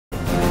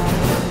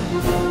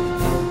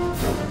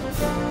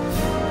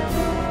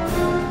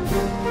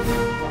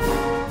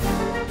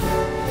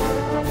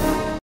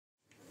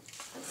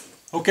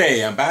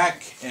Okay, I'm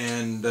back,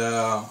 and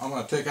I'm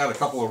going to take out a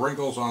couple of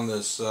wrinkles on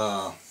this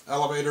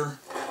elevator.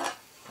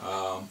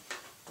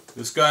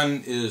 This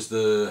gun is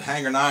the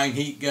Hanger 9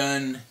 heat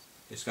gun.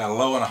 It's got a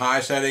low and a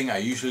high setting. I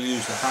usually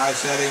use the high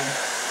setting.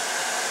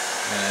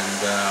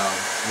 And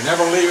you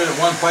never leave it at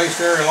one place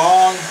very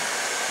long.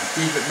 You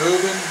keep it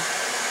moving.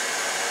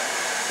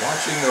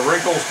 Watching the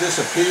wrinkles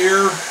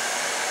disappear.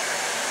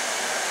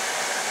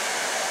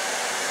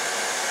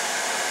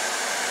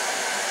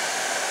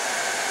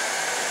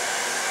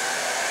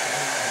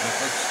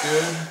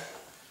 Good.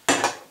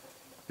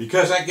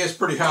 Because that gets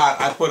pretty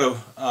hot, I put a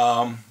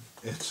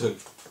it's a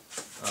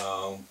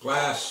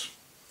glass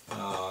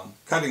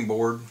cutting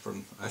board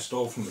I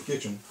stole from the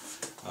kitchen.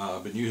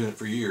 I've been using it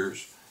for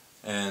years,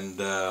 and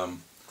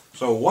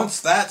so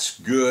once that's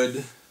good,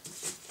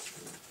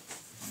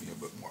 give me a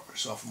bit more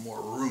myself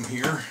more room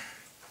here.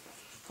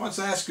 Once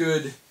that's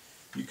good,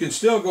 you can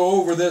still go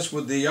over this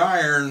with the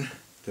iron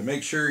to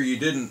make sure you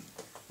didn't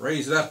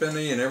raise it up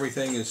any and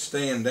everything is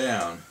staying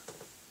down.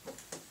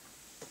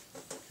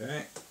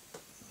 Okay,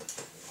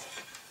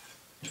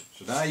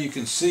 so now you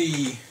can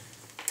see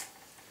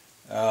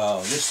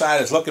this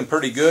side is looking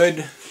pretty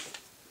good.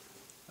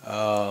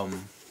 Here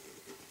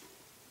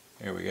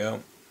we go.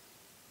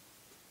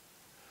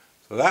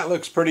 So that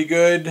looks pretty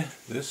good.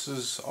 This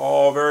is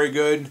all very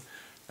good.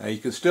 Now you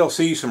can still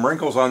see some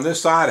wrinkles on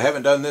this side. I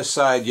haven't done this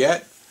side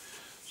yet.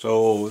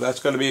 So that's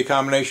going to be a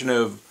combination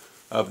of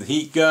the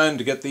heat gun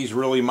to get these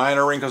really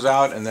minor wrinkles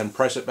out and then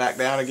press it back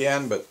down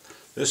again. But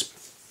this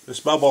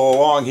bubble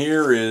along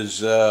here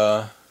is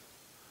all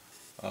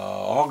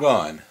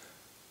gone.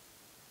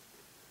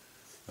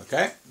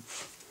 Okay,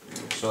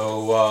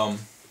 so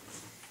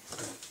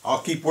I'll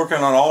keep working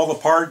on all the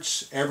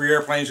parts. Every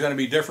airplane is going to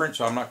be different,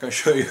 so I'm not going to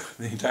show you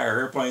the entire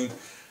airplane.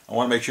 I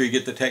want to make sure you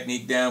get the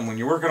technique down. When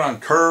you're working on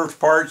curved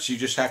parts, you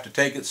just have to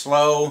take it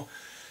slow.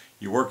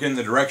 You work in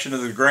the direction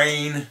of the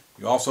grain.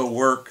 You also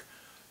work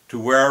to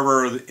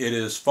wherever it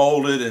is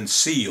folded and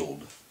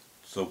sealed.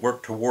 So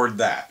work toward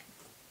that.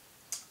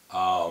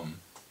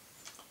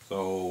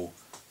 So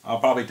I'll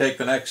probably take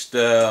the next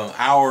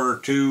hour or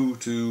two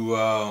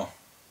to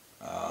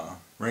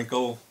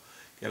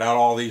get out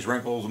all these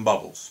wrinkles and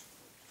bubbles.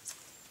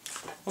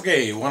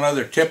 Okay, one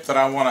other tip that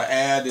I want to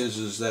add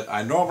is that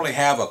I normally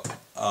have a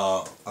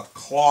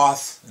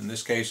cloth, in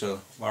this case a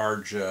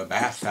large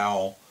bath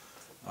towel,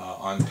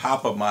 on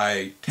top of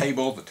my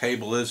table. The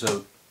table is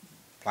a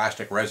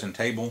plastic resin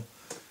table,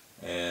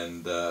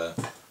 and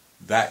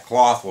that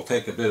cloth will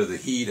take a bit of the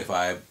heat if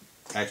I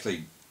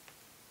actually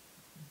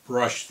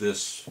brush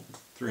this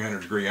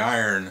 300-degree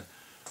iron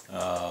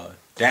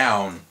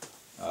down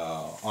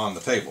on the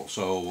table.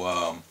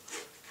 So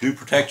do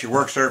protect your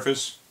work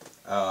surface,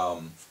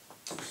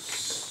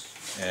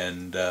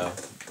 and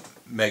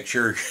make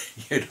sure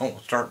you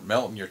don't start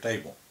melting your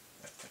table.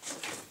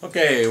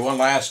 Okay, one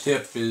last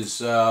tip is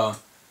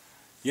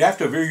you have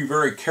to be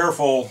very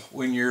careful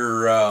when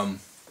you're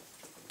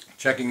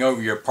checking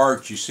over your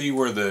parts. You see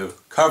where the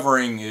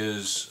covering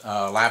is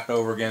lapped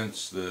over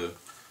against the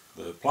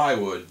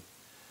plywood,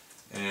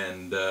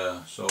 and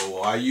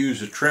so I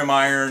use a trim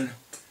iron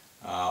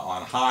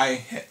on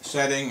high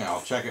setting.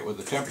 I'll check it with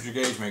the temperature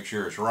gauge, make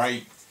sure it's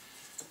right,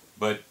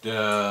 but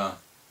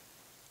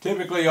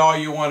typically all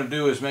you want to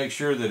do is make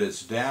sure that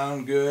it's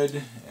down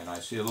good, and I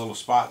see a little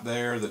spot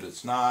there that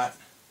it's not,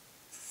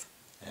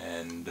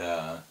 and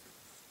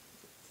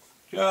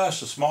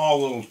just a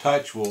small little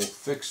touch will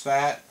fix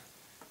that,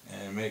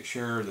 and make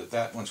sure that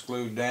that one's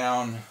glued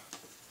down.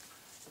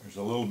 There's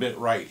a little bit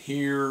right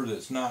here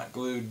that's not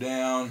glued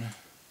down,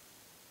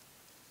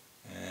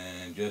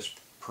 and just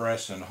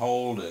press and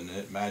hold and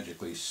it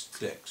magically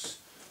sticks.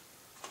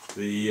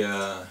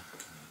 The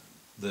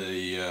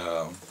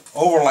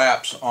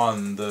overlaps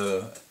on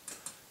the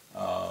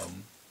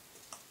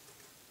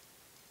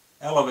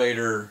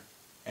elevator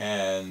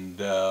and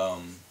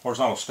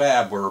horizontal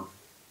stab were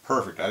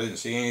perfect. I didn't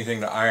see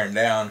anything to iron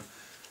down,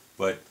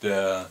 but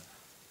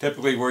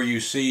typically where you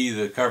see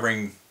the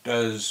covering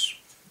does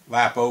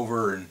lap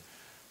over and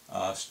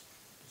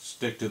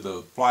stick to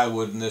the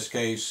plywood in this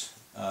case,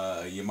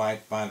 you might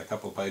find a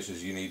couple of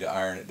places you need to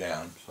iron it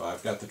down. So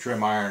I've got the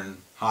trim iron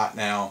hot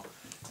now,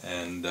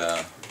 and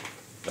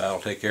that'll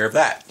take care of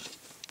that.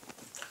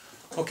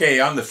 Okay,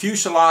 on the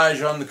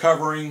fuselage, on the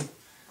covering,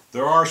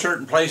 there are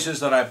certain places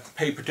that I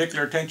pay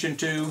particular attention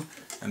to,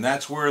 and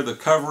that's where the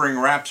covering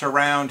wraps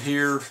around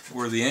here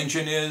where the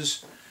engine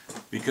is,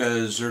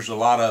 because there's a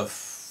lot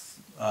of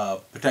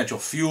potential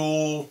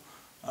fuel,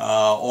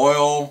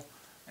 oil,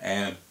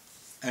 and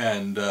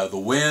the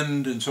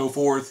wind and so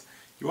forth.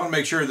 You want to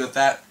make sure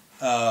that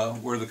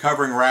where the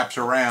covering wraps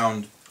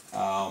around,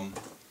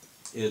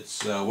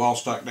 it's well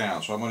stuck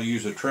down. So I'm going to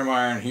use a trim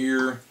iron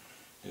here.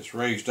 It's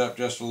raised up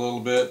just a little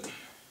bit.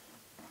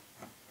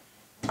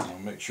 I'll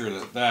make sure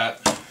that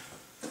that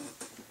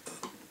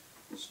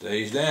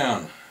stays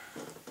down.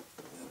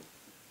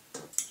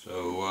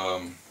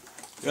 So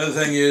the other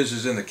thing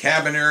is in the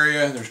cabin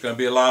area, there's going to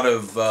be a lot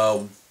of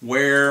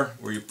wear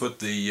where you put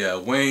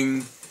the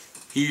wing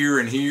here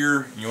and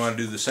here. You want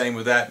to do the same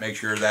with that. Make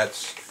sure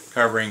that's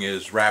covering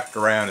is wrapped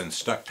around and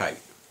stuck tight.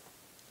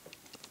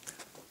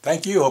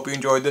 Thank you. Hope you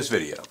enjoyed this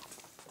video.